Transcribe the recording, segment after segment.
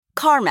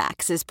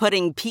CarMax is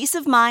putting peace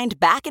of mind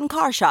back in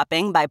car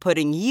shopping by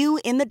putting you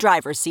in the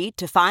driver's seat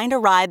to find a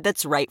ride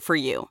that's right for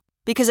you.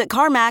 Because at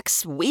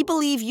CarMax, we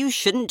believe you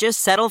shouldn't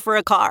just settle for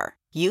a car.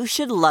 You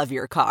should love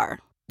your car.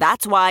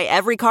 That's why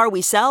every car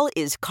we sell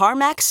is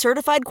CarMax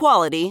certified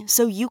quality,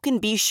 so you can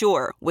be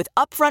sure with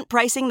upfront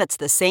pricing that's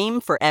the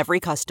same for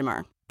every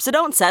customer. So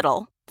don't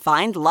settle.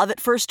 Find love at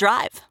first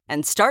drive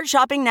and start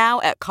shopping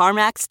now at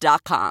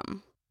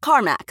CarMax.com.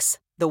 CarMax,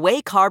 the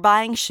way car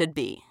buying should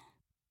be.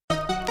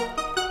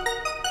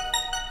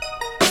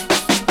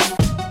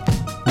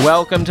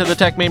 Welcome to the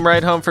Tech Meme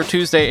Ride Home for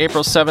Tuesday,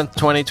 April 7th,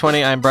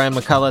 2020. I'm Brian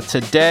McCullough.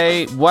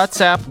 Today,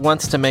 WhatsApp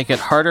wants to make it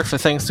harder for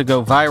things to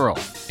go viral.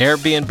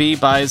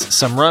 Airbnb buys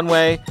some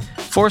runway.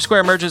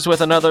 Foursquare merges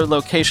with another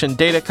location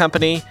data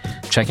company.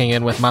 Checking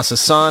in with Masa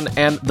Son.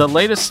 And the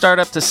latest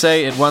startup to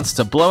say it wants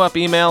to blow up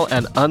email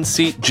and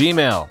unseat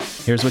Gmail.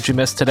 Here's what you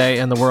missed today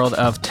in the world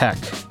of tech.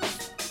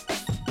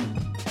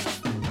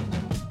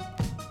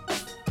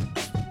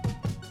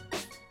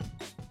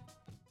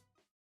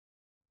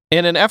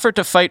 In an effort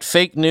to fight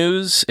fake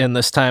news in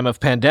this time of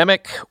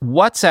pandemic,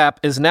 WhatsApp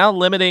is now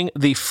limiting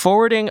the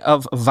forwarding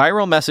of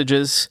viral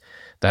messages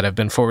that have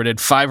been forwarded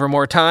 5 or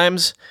more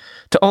times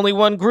to only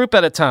one group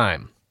at a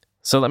time.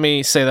 So let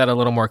me say that a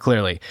little more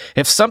clearly.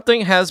 If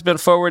something has been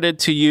forwarded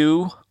to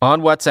you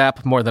on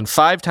WhatsApp more than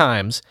 5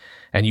 times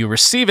and you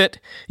receive it,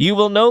 you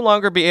will no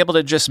longer be able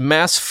to just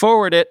mass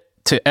forward it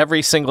to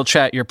every single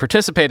chat you're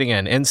participating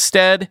in.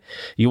 Instead,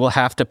 you will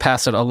have to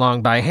pass it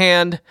along by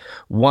hand,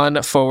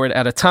 one forward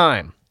at a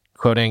time.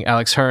 Quoting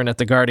Alex Hearn at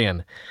The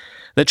Guardian.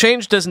 The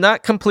change does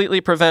not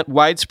completely prevent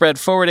widespread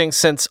forwarding,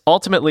 since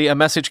ultimately a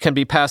message can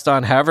be passed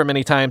on however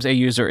many times a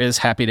user is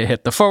happy to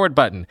hit the forward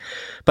button.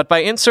 But by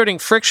inserting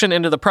friction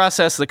into the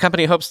process, the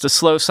company hopes to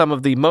slow some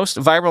of the most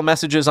viral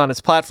messages on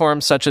its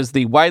platform, such as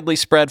the widely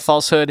spread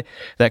falsehood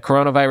that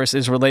coronavirus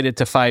is related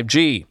to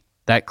 5G.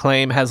 That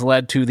claim has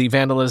led to the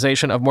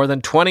vandalization of more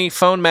than 20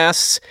 phone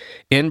masts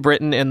in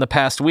Britain in the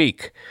past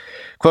week.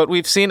 Quote,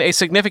 "We've seen a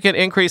significant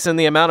increase in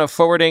the amount of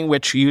forwarding,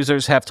 which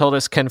users have told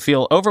us can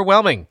feel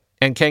overwhelming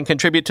and can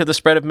contribute to the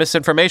spread of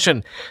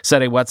misinformation,"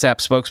 said a WhatsApp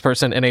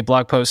spokesperson in a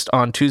blog post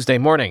on Tuesday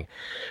morning.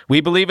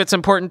 "We believe it's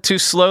important to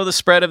slow the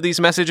spread of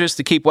these messages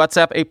to keep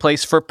WhatsApp a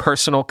place for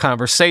personal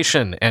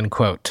conversation," end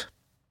quote.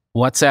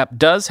 WhatsApp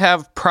does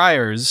have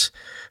priors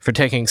for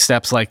taking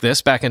steps like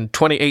this. Back in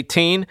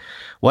 2018,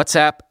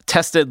 WhatsApp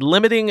tested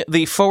limiting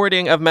the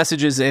forwarding of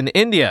messages in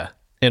India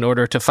in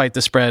order to fight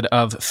the spread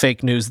of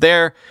fake news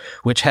there,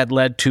 which had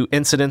led to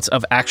incidents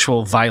of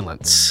actual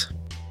violence.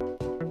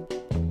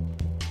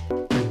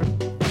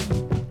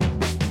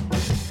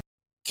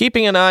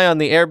 Keeping an eye on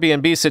the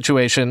Airbnb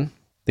situation,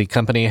 the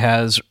company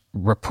has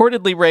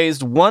reportedly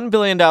raised $1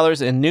 billion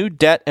in new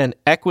debt and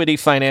equity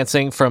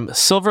financing from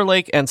Silver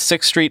Lake and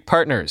Sixth Street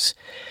Partners.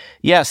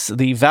 Yes,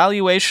 the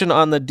valuation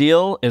on the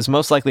deal is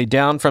most likely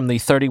down from the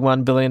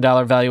 $31 billion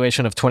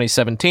valuation of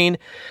 2017,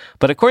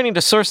 but according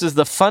to sources,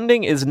 the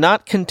funding is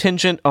not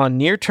contingent on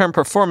near-term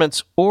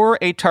performance or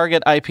a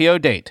target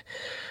IPO date.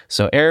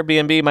 So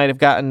Airbnb might have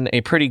gotten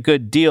a pretty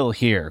good deal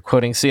here,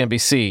 quoting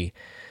CNBC.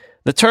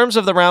 The terms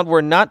of the round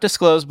were not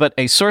disclosed, but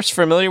a source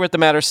familiar with the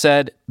matter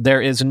said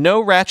there is no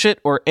ratchet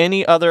or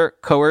any other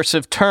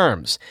coercive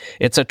terms.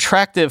 It's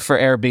attractive for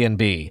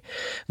Airbnb.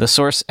 The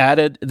source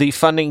added the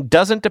funding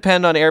doesn't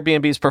depend on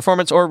Airbnb's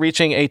performance or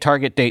reaching a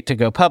target date to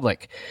go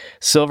public.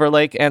 Silver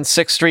Lake and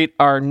Sixth Street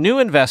are new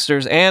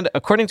investors, and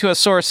according to a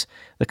source,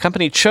 the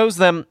company chose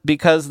them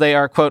because they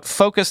are, quote,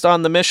 focused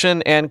on the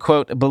mission and,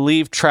 quote,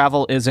 believe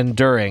travel is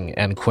enduring,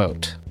 end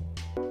quote.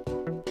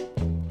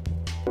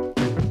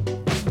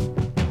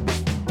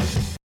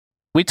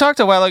 We talked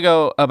a while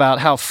ago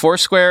about how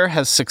Foursquare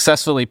has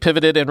successfully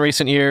pivoted in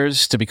recent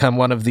years to become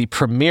one of the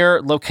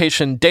premier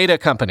location data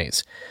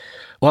companies.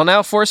 Well,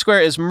 now Foursquare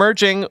is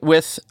merging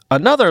with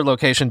another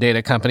location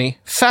data company,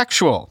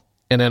 Factual,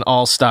 in an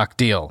all-stock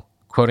deal,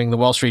 quoting the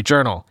Wall Street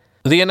Journal.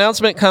 The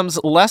announcement comes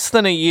less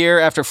than a year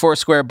after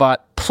Foursquare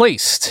bought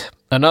Placed,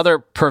 another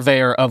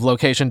purveyor of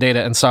location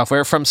data and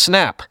software, from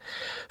Snap.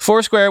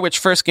 Foursquare, which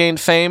first gained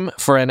fame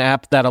for an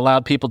app that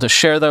allowed people to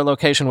share their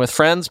location with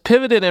friends,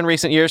 pivoted in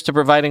recent years to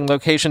providing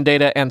location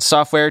data and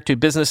software to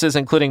businesses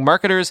including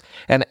marketers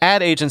and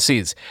ad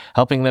agencies,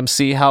 helping them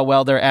see how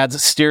well their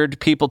ads steered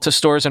people to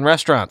stores and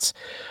restaurants.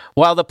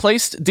 While the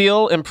Placed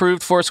deal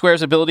improved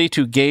Foursquare's ability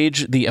to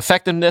gauge the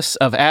effectiveness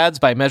of ads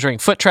by measuring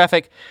foot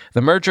traffic, the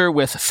merger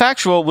with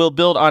Factual will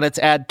build on its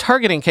ad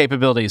targeting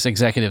capabilities,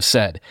 executives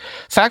said.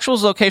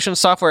 Factual's location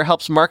software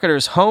helps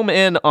marketers home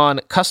in on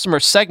customer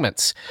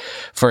segments.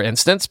 For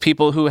instance,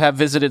 people who have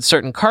visited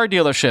certain car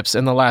dealerships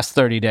in the last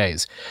 30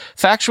 days.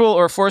 Factual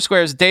or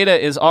Foursquare's data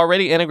is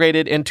already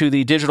integrated into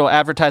the digital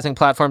advertising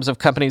platforms of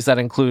companies that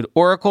include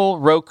Oracle,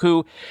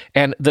 Roku,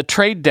 and The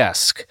Trade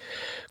Desk.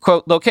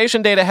 Quote,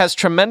 location data has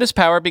tremendous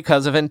power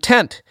because of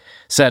intent,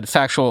 said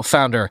Factual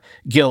founder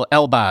Gil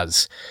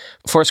Elbaz.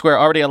 Foursquare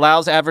already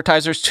allows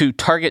advertisers to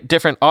target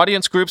different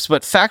audience groups,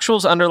 but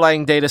Factual's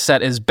underlying data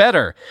set is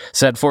better,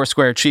 said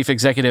Foursquare chief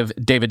executive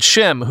David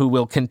Shim, who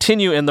will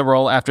continue in the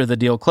role after the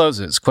deal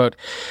closes. Quote,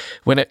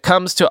 "When it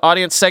comes to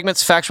audience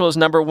segments, Factual is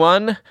number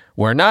one.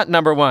 We're not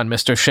number one,"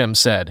 Mr. Shim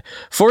said.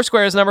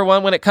 "Foursquare is number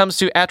one when it comes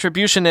to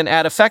attribution and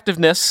ad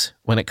effectiveness,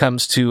 when it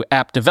comes to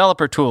app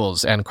developer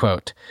tools," end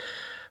quote.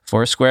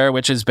 Foursquare,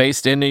 which is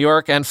based in New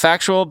York, and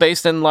Factual,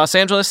 based in Los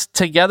Angeles,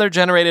 together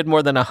generated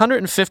more than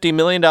 $150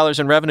 million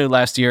in revenue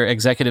last year,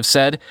 executives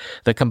said.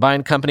 The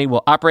combined company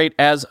will operate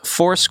as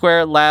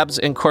Foursquare Labs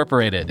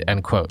Incorporated,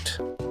 end quote.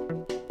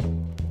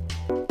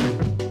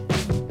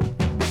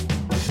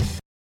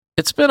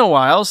 It's been a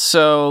while,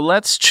 so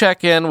let's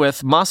check in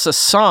with Masa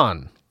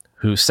Son,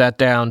 who sat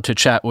down to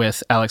chat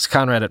with Alex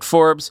Conrad at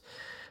Forbes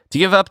to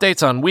give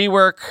updates on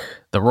WeWork,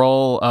 the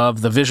role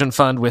of the Vision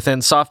Fund within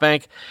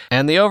SoftBank,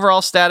 and the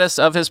overall status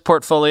of his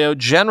portfolio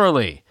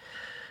generally.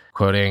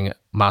 Quoting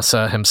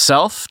Masa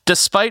himself,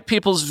 "Despite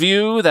people's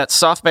view that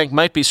SoftBank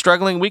might be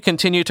struggling, we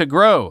continue to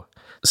grow,"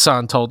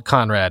 Son told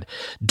Conrad.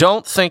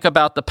 "Don't think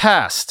about the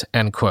past,"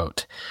 end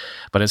quote.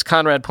 But as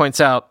Conrad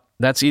points out,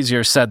 that's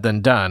easier said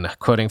than done,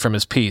 quoting from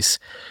his piece.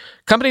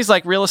 Companies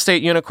like real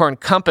estate unicorn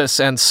Compass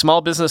and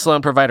small business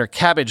loan provider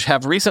Kabbage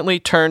have recently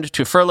turned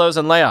to furloughs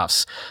and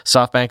layoffs.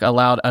 SoftBank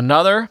allowed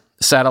another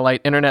satellite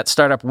internet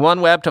startup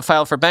OneWeb to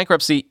file for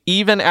bankruptcy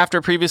even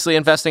after previously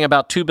investing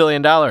about $2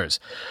 billion.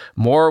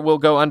 More will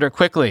go under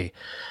quickly.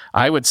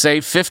 I would say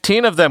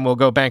 15 of them will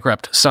go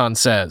bankrupt, Son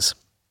says.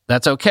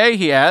 That's okay,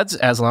 he adds,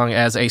 as long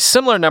as a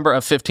similar number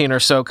of 15 or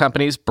so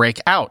companies break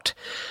out.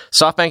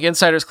 SoftBank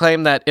insiders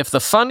claim that if the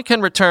fund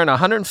can return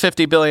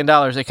 $150 billion,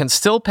 it can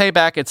still pay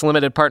back its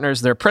limited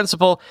partners their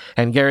principal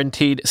and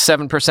guaranteed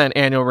 7%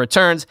 annual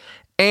returns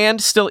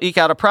and still eke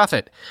out a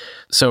profit.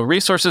 So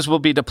resources will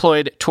be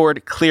deployed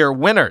toward clear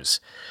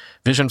winners.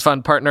 Vision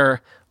Fund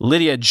partner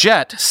Lydia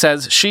Jett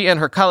says she and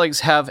her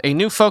colleagues have a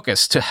new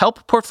focus to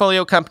help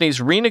portfolio companies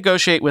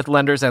renegotiate with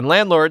lenders and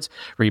landlords,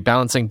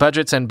 rebalancing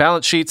budgets and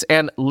balance sheets,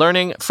 and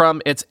learning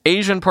from its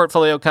Asian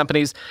portfolio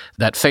companies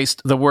that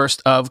faced the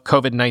worst of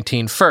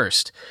COVID-19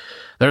 first.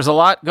 There's a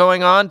lot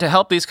going on to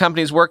help these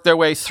companies work their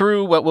way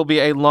through what will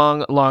be a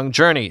long, long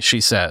journey, she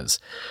says.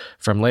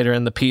 From later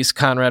in the piece,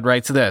 Conrad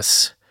writes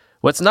this: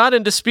 "What's not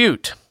in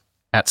dispute?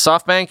 At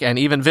SoftBank and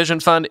even Vision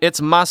Fund,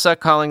 it's Masa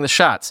calling the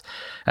shots.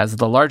 As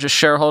the largest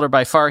shareholder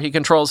by far, he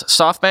controls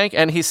SoftBank,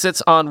 and he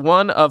sits on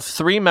one of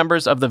 3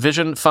 members of the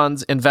Vision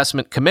Fund's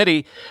investment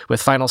committee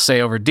with final say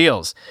over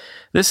deals.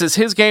 This is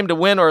his game to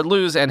win or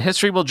lose, and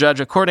history will judge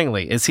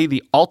accordingly. Is he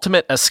the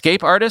ultimate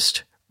escape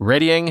artist,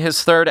 readying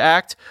his third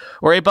act,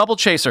 or a bubble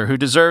chaser who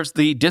deserves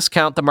the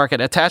discount the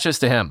market attaches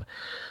to him?"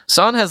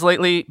 Son has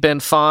lately been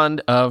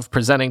fond of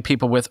presenting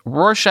people with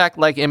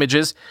Rorschach-like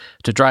images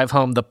to drive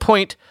home the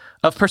point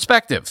of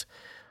perspective.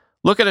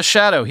 "Look at a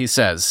shadow," he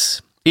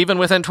says. "Even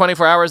within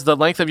 24 hours, the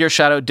length of your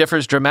shadow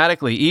differs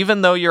dramatically,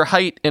 even though your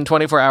height in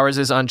 24 hours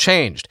is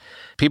unchanged.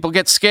 People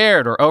get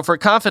scared or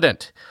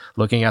overconfident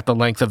looking at the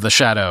length of the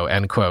shadow,"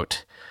 end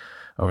quote.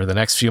 Over the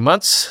next few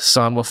months,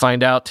 Son will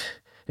find out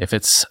if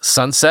it's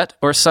sunset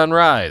or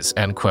sunrise,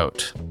 end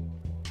quote.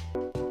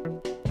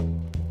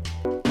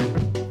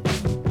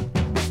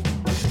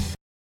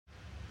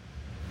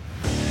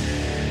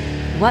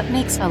 What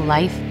makes a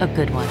life a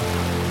good one?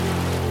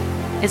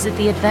 Is it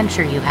the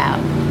adventure you have?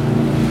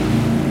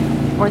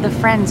 Or the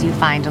friends you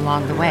find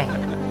along the way?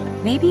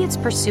 Maybe it's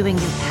pursuing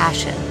your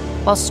passion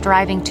while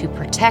striving to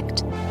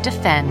protect,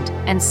 defend,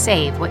 and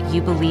save what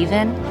you believe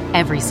in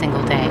every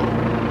single day.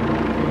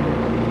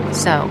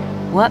 So,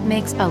 what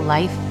makes a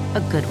life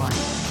a good one?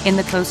 In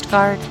the Coast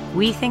Guard,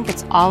 we think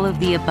it's all of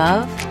the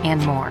above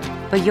and more,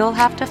 but you'll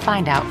have to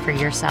find out for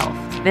yourself.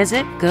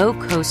 Visit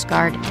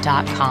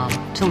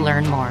gocoastguard.com to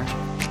learn more.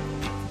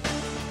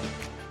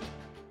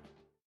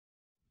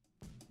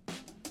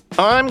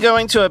 I'm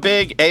going to a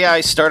big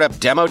AI startup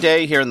demo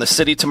day here in the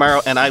city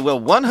tomorrow, and I will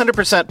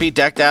 100% be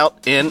decked out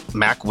in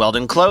Mack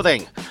Weldon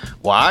clothing.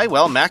 Why?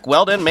 Well, Mack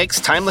Weldon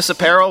makes timeless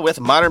apparel with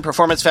modern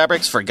performance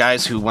fabrics for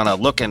guys who want to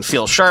look and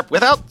feel sharp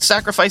without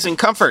sacrificing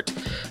comfort.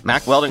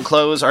 Mack Weldon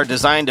clothes are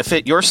designed to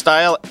fit your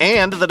style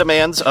and the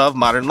demands of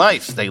modern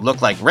life. They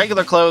look like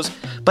regular clothes,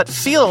 but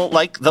feel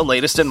like the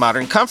latest in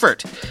modern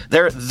comfort.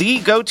 They're the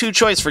go-to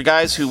choice for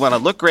guys who want to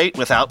look great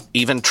without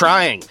even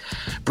trying.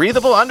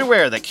 Breathable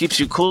underwear that keeps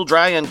you cool,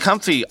 dry, and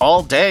comfy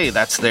all day.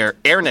 That's their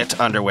AirKnit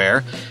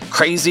underwear.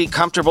 Crazy,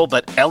 comfortable,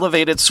 but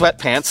elevated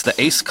sweatpants, the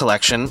Ace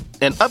collection.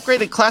 An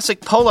upgraded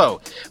classic polo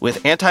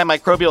with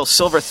antimicrobial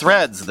silver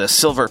threads, the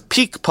Silver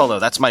Peak polo.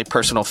 That's my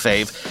personal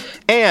fave.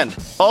 And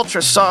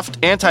ultra-soft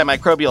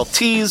antimicrobial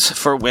tees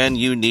for when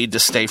you need to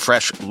stay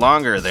fresh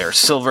longer. Their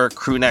silver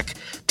crewneck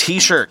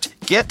t-shirt.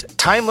 Get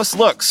timeless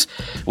looks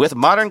with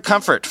modern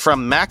comfort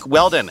from Mack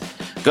Weldon.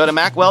 Go to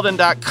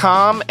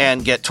MackWeldon.com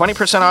and get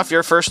 20% off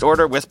your first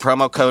order with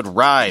promo code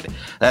RIDE.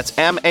 That's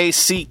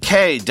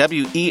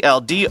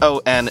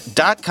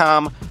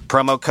MackWeldon.com,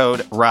 promo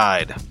code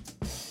RIDE.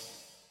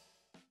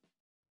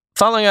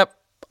 Following up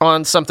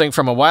on something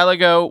from a while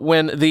ago.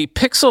 When the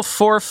Pixel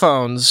 4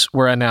 phones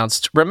were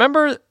announced,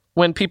 remember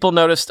when people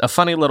noticed a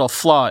funny little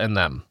flaw in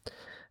them?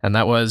 And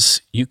that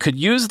was you could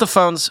use the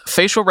phone's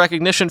facial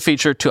recognition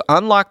feature to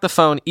unlock the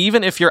phone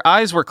even if your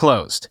eyes were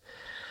closed.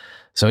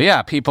 So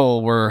yeah,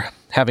 people were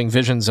having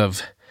visions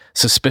of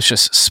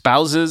suspicious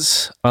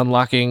spouses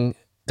unlocking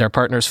their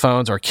partner's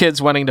phones, or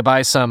kids wanting to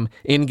buy some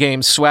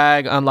in-game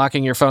swag,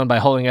 unlocking your phone by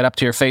holding it up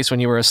to your face when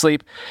you were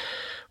asleep.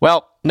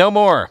 Well, no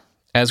more,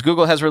 as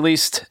Google has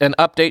released an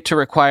update to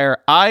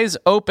require eyes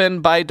open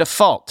by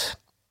default,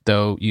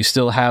 though you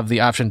still have the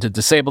option to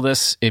disable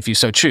this if you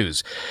so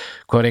choose.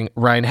 Quoting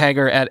Ryan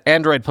Hager at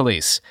Android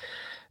Police.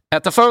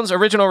 At the phone's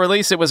original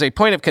release, it was a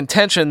point of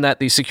contention that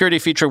the security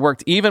feature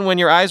worked even when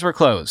your eyes were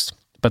closed.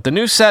 But the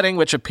new setting,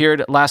 which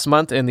appeared last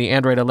month in the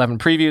Android 11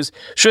 previews,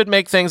 should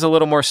make things a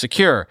little more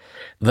secure.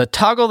 The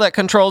toggle that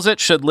controls it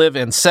should live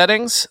in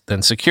Settings,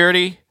 then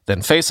Security,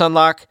 then Face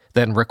Unlock,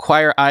 then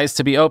Require Eyes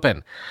to be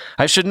Open.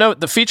 I should note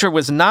the feature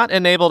was not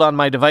enabled on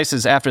my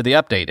devices after the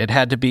update. It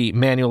had to be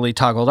manually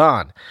toggled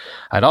on.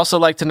 I'd also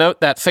like to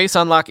note that Face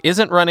Unlock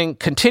isn't running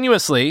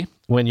continuously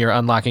when you're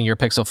unlocking your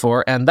Pixel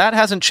 4, and that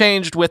hasn't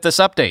changed with this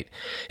update.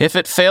 If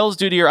it fails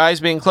due to your eyes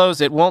being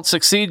closed, it won't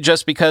succeed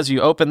just because you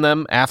open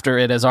them after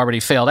it has already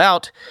failed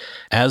out.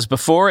 As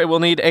before, it will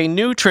need a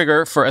new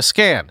trigger for a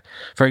scan.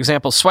 For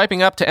example,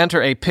 swiping up to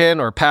enter a PIN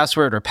or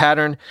password or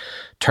pattern,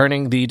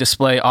 turning the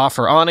display off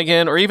or on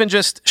again, or even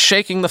just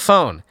shaking the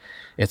phone.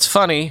 It's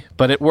funny,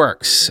 but it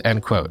works,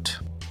 end quote.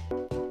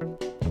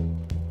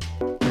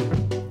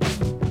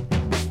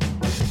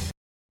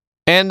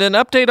 And an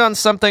update on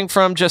something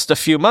from just a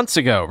few months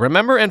ago.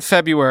 Remember in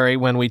February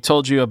when we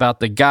told you about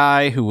the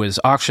guy who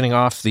was auctioning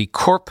off the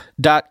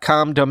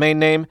corp.com domain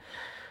name?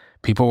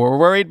 People were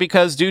worried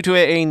because due to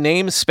a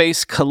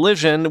namespace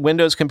collision,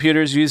 Windows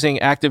computers using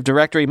Active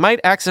Directory might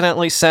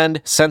accidentally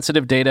send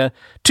sensitive data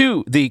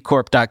to the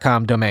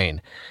corp.com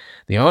domain.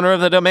 The owner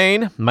of the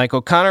domain, Mike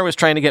O'Connor, was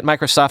trying to get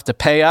Microsoft to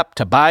pay up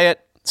to buy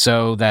it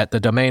so that the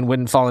domain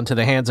wouldn't fall into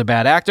the hands of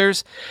bad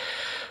actors.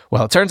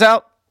 Well, it turns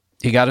out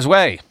he got his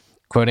way.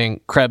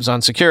 Quoting Krebs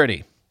on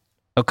security.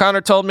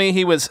 O'Connor told me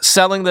he was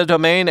selling the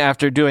domain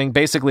after doing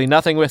basically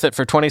nothing with it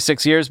for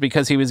 26 years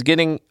because he was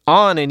getting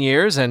on in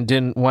years and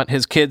didn't want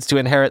his kids to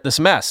inherit this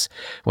mess.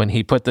 When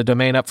he put the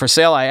domain up for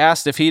sale, I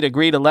asked if he'd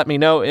agree to let me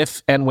know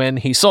if and when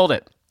he sold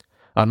it.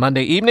 On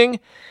Monday evening,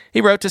 he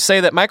wrote to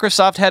say that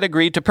Microsoft had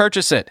agreed to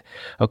purchase it.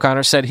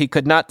 O'Connor said he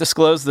could not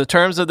disclose the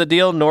terms of the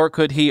deal, nor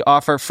could he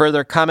offer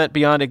further comment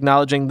beyond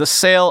acknowledging the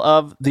sale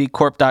of the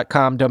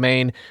corp.com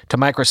domain to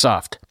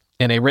Microsoft.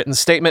 In a written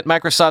statement,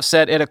 Microsoft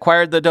said it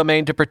acquired the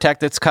domain to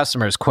protect its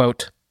customers,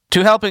 quote,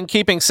 "To help in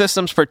keeping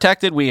systems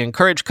protected, we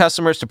encourage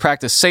customers to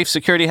practice safe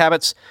security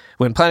habits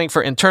when planning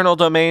for internal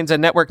domains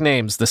and network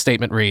names," the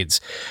statement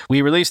reads.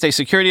 "We released a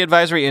security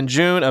advisory in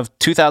June of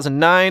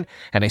 2009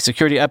 and a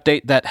security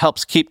update that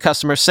helps keep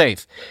customers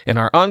safe. In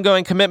our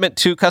ongoing commitment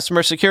to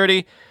customer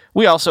security,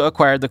 we also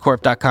acquired the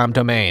corp.com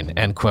domain,"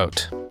 end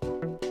quote.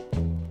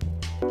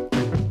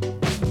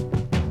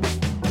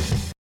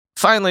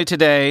 Finally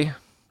today,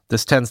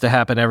 this tends to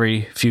happen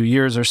every few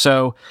years or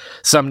so,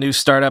 some new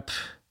startup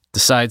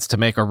decides to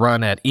make a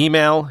run at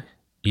email,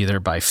 either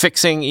by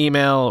fixing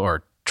email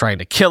or trying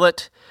to kill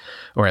it,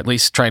 or at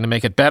least trying to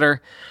make it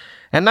better.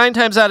 And 9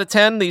 times out of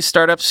 10, these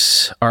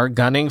startups are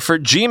gunning for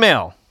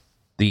Gmail,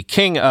 the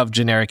king of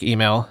generic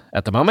email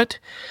at the moment.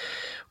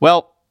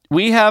 Well,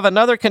 we have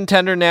another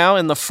contender now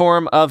in the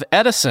form of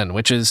Edison,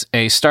 which is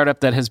a startup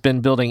that has been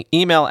building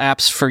email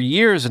apps for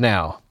years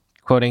now,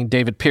 quoting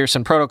David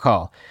Pearson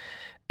Protocol.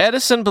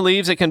 Edison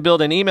believes it can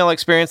build an email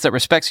experience that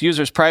respects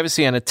users'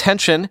 privacy and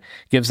attention,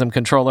 gives them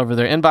control over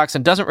their inbox,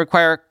 and doesn't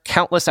require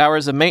countless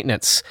hours of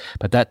maintenance.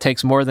 But that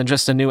takes more than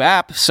just a new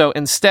app, so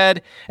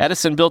instead,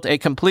 Edison built a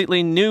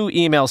completely new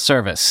email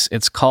service.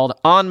 It's called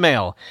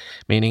OnMail,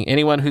 meaning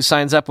anyone who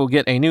signs up will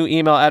get a new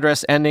email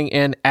address ending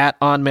in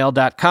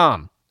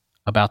 @onmail.com.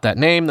 About that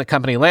name, the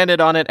company landed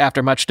on it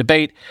after much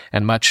debate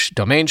and much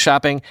domain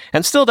shopping,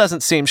 and still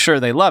doesn't seem sure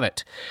they love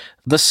it.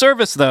 The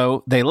service,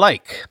 though, they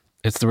like.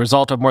 It's the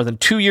result of more than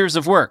 2 years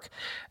of work,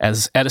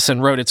 as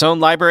Edison wrote its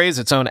own libraries,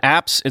 its own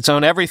apps, its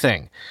own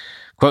everything.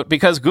 Quote,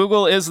 "Because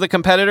Google is the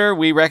competitor,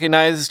 we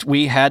recognized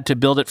we had to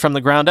build it from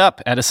the ground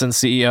up," Edison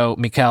CEO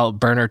Mikhail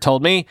Berner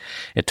told me.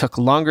 "It took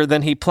longer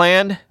than he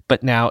planned,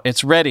 but now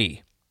it's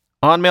ready."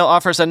 OnMail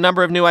offers a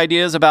number of new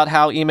ideas about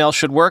how email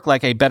should work,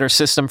 like a better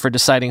system for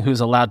deciding who's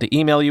allowed to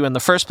email you in the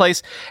first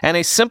place, and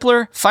a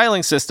simpler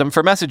filing system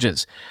for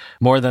messages.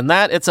 More than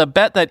that, it's a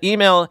bet that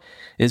email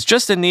is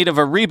just in need of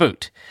a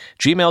reboot.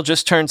 Gmail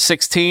just turned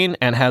 16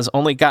 and has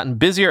only gotten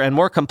busier and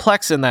more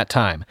complex in that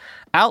time.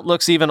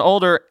 Outlook's even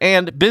older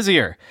and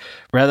busier.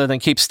 Rather than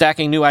keep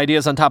stacking new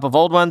ideas on top of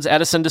old ones,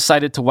 Edison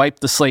decided to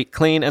wipe the slate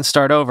clean and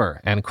start over,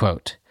 end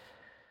quote.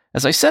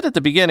 As I said at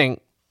the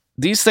beginning,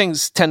 these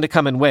things tend to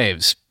come in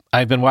waves.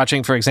 I've been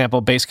watching, for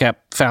example, Basecamp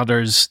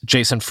founders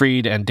Jason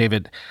Fried and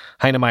David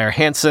Heinemeier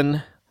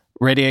Hansson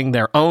readying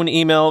their own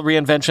email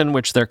reinvention,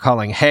 which they're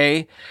calling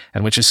Hey,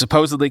 and which is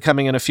supposedly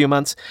coming in a few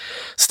months.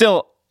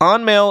 Still,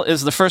 OnMail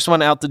is the first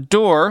one out the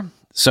door,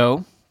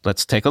 So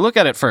let's take a look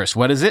at it first.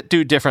 What does it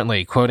do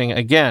differently? Quoting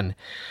again,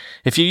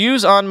 if you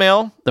use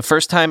OnMail, the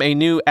first time a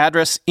new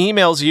address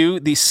emails you,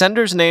 the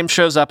sender's name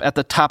shows up at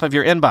the top of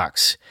your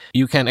inbox.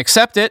 You can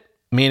accept it,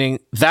 meaning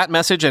that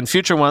message and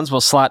future ones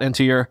will slot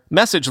into your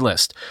message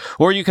list.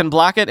 Or you can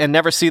block it and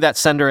never see that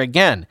sender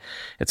again.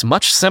 It's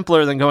much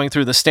simpler than going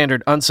through the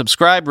standard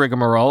unsubscribe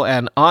rigmarole,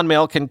 and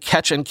OnMail can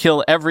catch and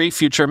kill every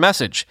future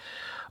message.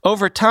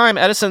 Over time,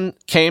 Edison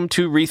came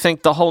to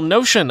rethink the whole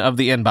notion of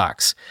the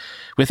inbox.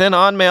 Within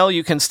OnMail,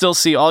 you can still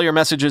see all your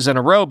messages in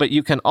a row, but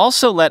you can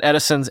also let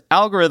Edison's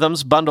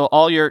algorithms bundle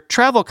all your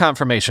travel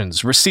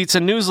confirmations, receipts,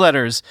 and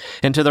newsletters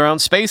into their own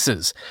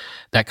spaces.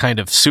 That kind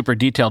of super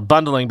detailed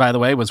bundling, by the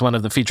way, was one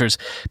of the features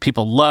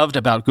people loved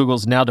about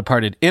Google's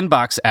now-departed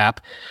Inbox app,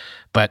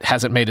 but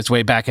hasn't made its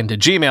way back into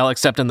Gmail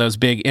except in those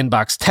big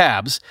inbox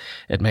tabs.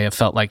 It may have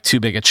felt like too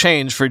big a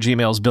change for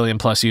Gmail's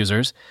billion-plus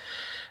users.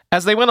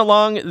 As they went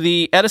along,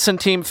 the Edison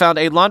team found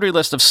a laundry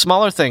list of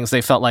smaller things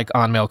they felt like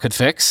OnMail could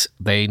fix.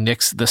 They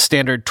nixed the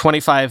standard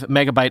 25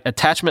 megabyte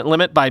attachment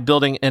limit by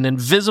building an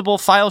invisible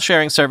file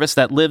sharing service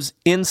that lives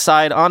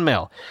inside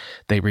OnMail.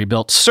 They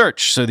rebuilt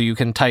search so that you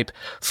can type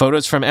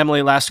photos from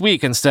Emily last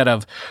week instead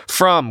of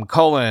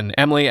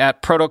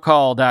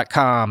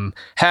Emily@protocol.com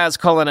has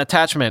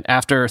attachment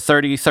after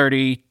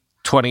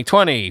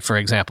 30/30/2020, for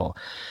example.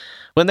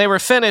 When they were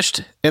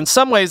finished, in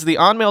some ways, the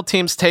OnMail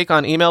team's take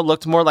on email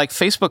looked more like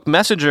Facebook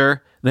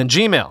Messenger than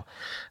Gmail.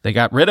 They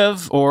got rid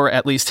of, or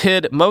at least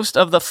hid, most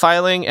of the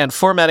filing and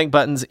formatting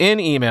buttons in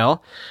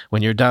email.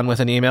 When you're done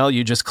with an email,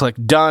 you just click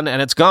done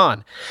and it's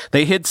gone.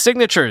 They hid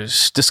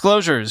signatures,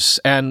 disclosures,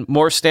 and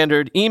more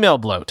standard email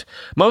bloat.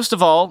 Most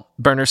of all,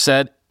 Berner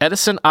said,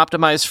 Edison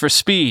optimized for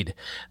speed.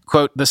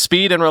 Quote, the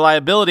speed and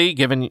reliability,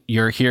 given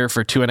you're here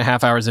for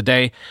 2.5 hours a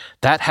day,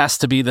 that has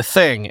to be the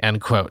thing,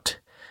 end quote.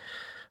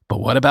 But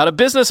what about a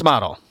business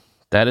model?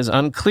 That is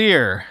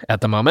unclear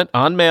at the moment.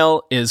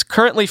 OnMail is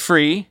currently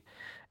free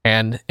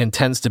and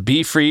intends to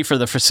be free for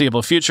the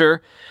foreseeable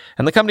future.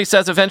 And the company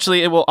says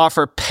eventually it will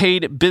offer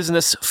paid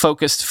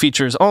business-focused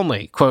features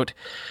only. Quote,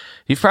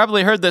 you've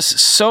probably heard this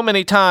so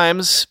many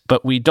times,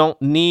 but we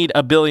don't need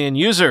 1 billion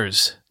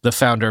users, the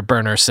founder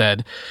Berner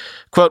said.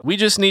 Quote, we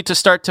just need to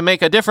start to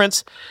make a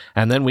difference,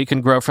 and then we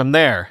can grow from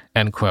there,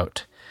 end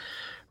quote.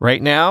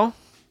 Right now,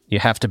 you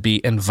have to be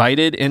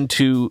invited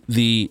into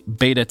the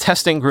beta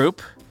testing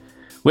group,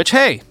 which,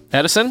 hey,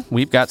 Edison,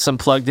 we've got some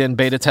plugged-in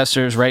beta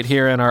testers right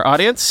here in our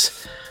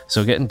audience.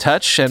 So get in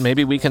touch, and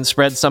maybe we can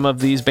spread some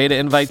of these beta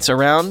invites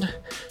around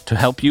to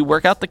help you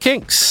work out the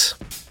kinks.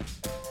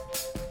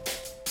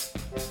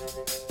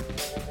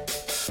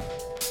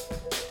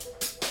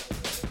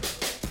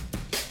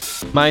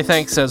 My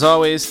thanks, as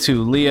always,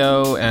 to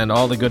Leo and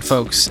all the good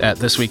folks at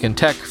This Week in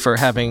Tech for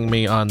having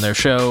me on their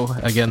show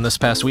again this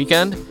past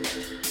weekend.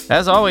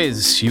 As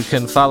always, you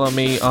can follow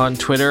me on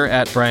Twitter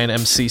at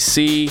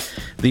BrianMCC,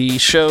 the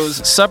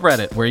show's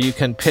subreddit where you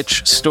can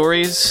pitch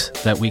stories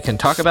that we can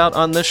talk about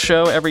on this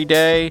show every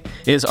day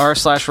is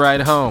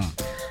r/ridehome.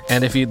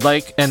 And if you'd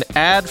like an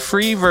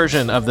ad-free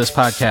version of this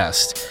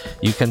podcast,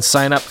 you can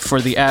sign up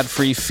for the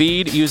ad-free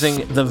feed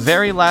using the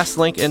very last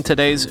link in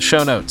today's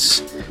show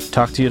notes.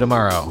 Talk to you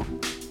tomorrow.